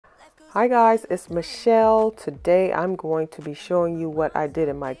Hi guys, it's Michelle. Today I'm going to be showing you what I did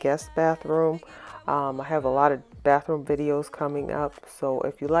in my guest bathroom. I have a lot of bathroom videos coming up, so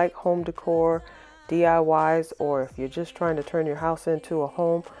if you like home decor, DIYs, or if you're just trying to turn your house into a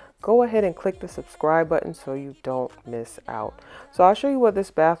home, go ahead and click the subscribe button so you don't miss out. So I'll show you what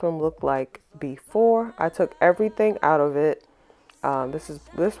this bathroom looked like before. I took everything out of it.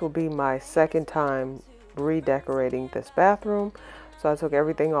 This will be my second time redecorating this bathroom. So I took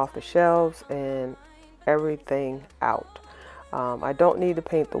everything off the shelves and everything out. I don't need to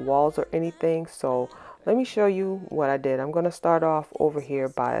paint the walls or anything, so let me show you what I did. I'm going to start off over here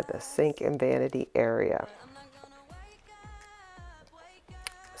by the sink and vanity area.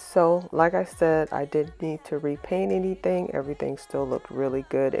 So like I said, I didn't need to repaint anything. Everything still looked really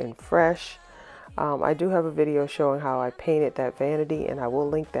good and fresh. I do have a video showing how I painted that vanity, and I will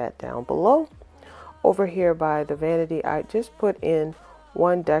link that down below. Over here by the vanity, I just put in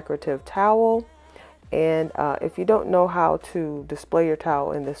one decorative towel, and if you don't know how to display your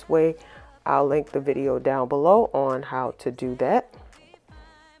towel in this way, I'll link the video down below on how to do that.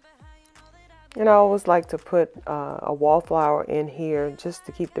 And I always like to put a wallflower in here just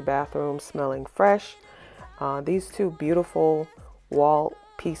to keep the bathroom smelling fresh. These two beautiful wall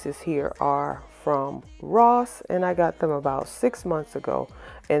pieces here are from Ross, and I got them about 6 months ago,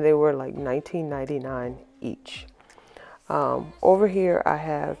 and they were like $19.99 each. Over here I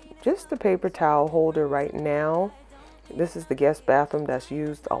have just a paper towel holder right now. This is the guest bathroom that's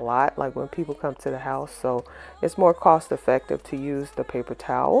used a lot, like when people come to the house, so it's more cost effective to use the paper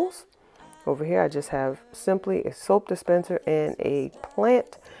towels. Over here I just have simply a soap dispenser and a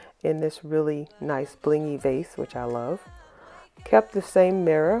plant in this really nice blingy vase, which I love. Kept the same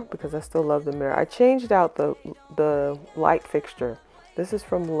mirror because I still love the mirror. I changed out the light fixture. This is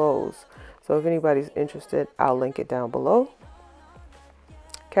from Lowe's, so if anybody's interested, I'll link it down below.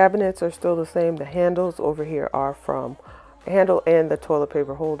 Cabinets are still the same. The handles over here are from the handle, and the toilet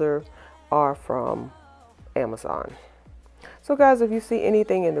paper holder are from Amazon. So guys, if you see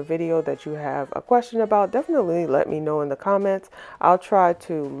anything in the video that you have a question about, definitely let me know in the comments. I'll try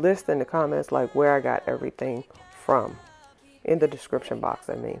to list in the comments like where I got everything from. In the description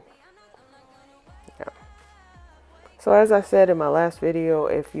box, I mean. Yeah. So as I said in my last video,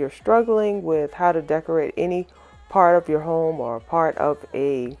 if you're struggling with how to decorate any part of your home or part of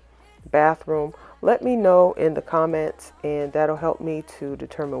a bathroom, let me know in the comments, and that'll help me to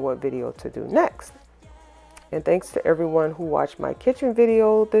determine what video to do next. And thanks to everyone who watched my kitchen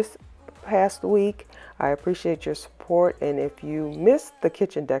video this past week. I appreciate your support, and if you missed the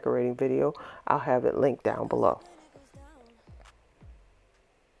kitchen decorating video, I'll have it linked down below.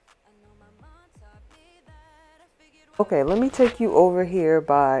 Okay, let me take you over here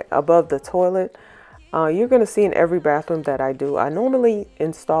by above the toilet. You're going to see in every bathroom that I do, I normally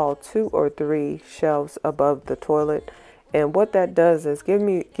install 2 or 3 shelves above the toilet. And what that does is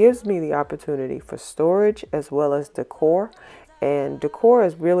gives me the opportunity for storage as well as decor. And decor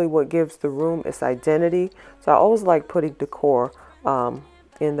is really what gives the room its identity. So I always like putting decor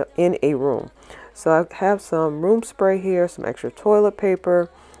in a room. So I have some room spray here, some extra toilet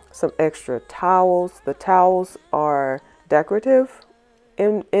paper, some extra towels. The towels are decorative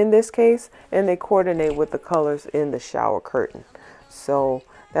in this case, and they coordinate with the colors in the shower curtain. So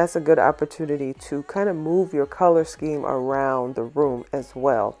that's a good opportunity to kind of move your color scheme around the room as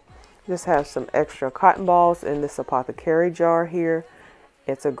well. Just have some extra cotton balls in this apothecary jar here.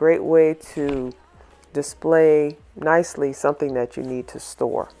 It's a great way to display nicely something that you need to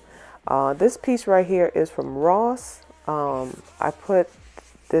store. This piece right here is from Ross. I put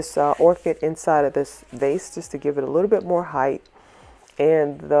this orchid inside of this vase just to give it a little bit more height,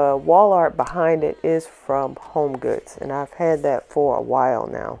 and the wall art behind it is from HomeGoods, and I've had that for a while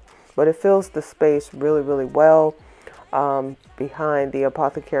now, but it fills the space really well behind the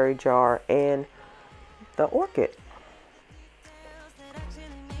apothecary jar and the orchid.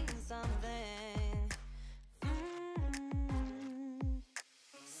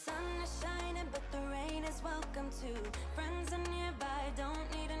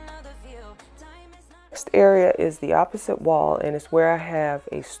 Next area is the opposite wall, and it's where I have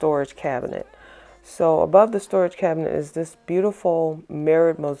a storage cabinet. So above the storage cabinet is this beautiful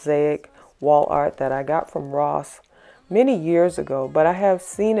mirrored mosaic wall art that I got from Ross many years ago, but I have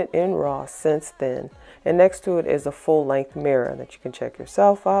seen it in Ross since then. And next to it is a full-length mirror that you can check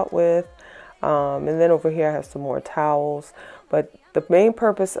yourself out with. And then over here I have some more towels, but the main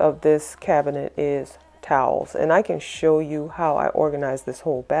purpose of this cabinet is towels, and I can show you how I organize this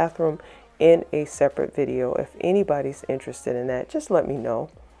whole bathroom in a separate video. If anybody's interested in that, just let me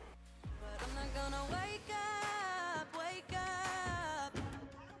know.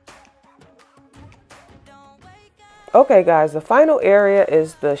 Okay guys, the final area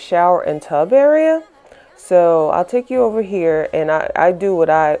is the shower and tub area. So I'll take you over here, and I do what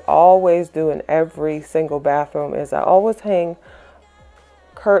I always do in every single bathroom is I always hang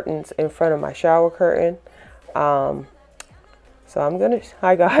curtains in front of my shower curtain. So I'm gonna,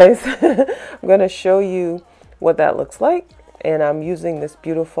 hi guys, I'm gonna show you what that looks like. And I'm using this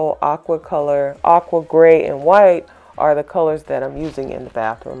beautiful aqua color, aqua gray and white are the colors that I'm using in the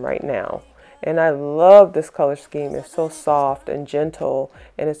bathroom right now. And I love this color scheme. It's so soft and gentle,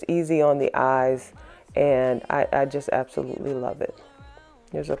 and it's easy on the eyes. And I just absolutely love it.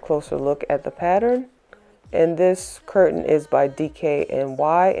 Here's a closer look at the pattern. And this curtain is by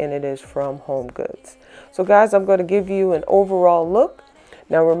DKNY, and it is from HomeGoods. So guys, I'm going to give you an overall look.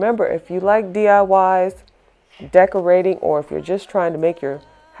 Now remember, if you like DIYs, decorating, or if you're just trying to make your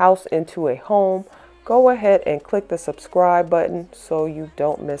house into a home, go ahead and click the subscribe button so you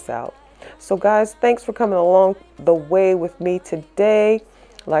don't miss out. So guys, thanks for coming along the way with me today.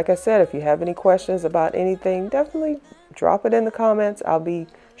 Like I said, if you have any questions about anything, definitely drop it in the comments. I'll be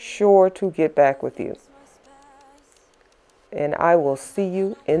sure to get back with you. And I will see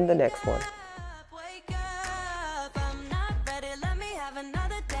you in the next one.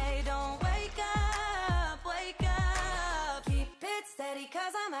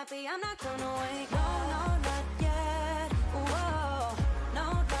 I'm not gonna wake up. No, not yet. Whoa,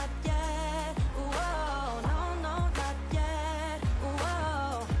 no, not yet. Whoa, no, not yet.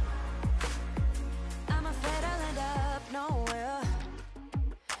 Whoa, I'm afraid I'll end up nowhere.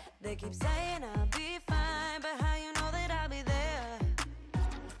 They keep saying I'll be fine, but how you know that I'll be there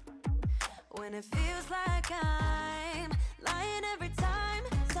when it feels like I'm lying every time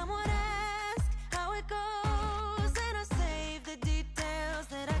someone asks how it goes, and I save the details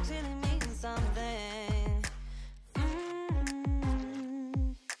that actually mean something.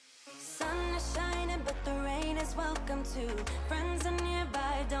 Sun is shining, but the rain is welcome too. Friends are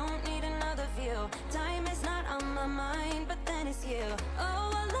nearby, don't need another view. Time is not on my mind, but then it's you.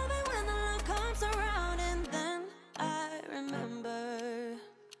 Oh, I love it when the love comes around, and then I remember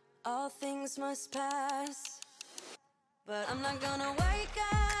all things must pass. But I'm not gonna wake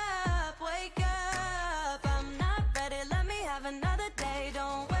up, wake up. I'm not ready, let me have another day.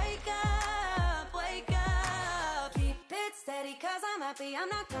 Don't wake up, wake up. Keep it steady, cause I'm happy, I'm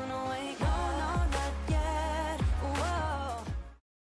not gonna wake up. No, no.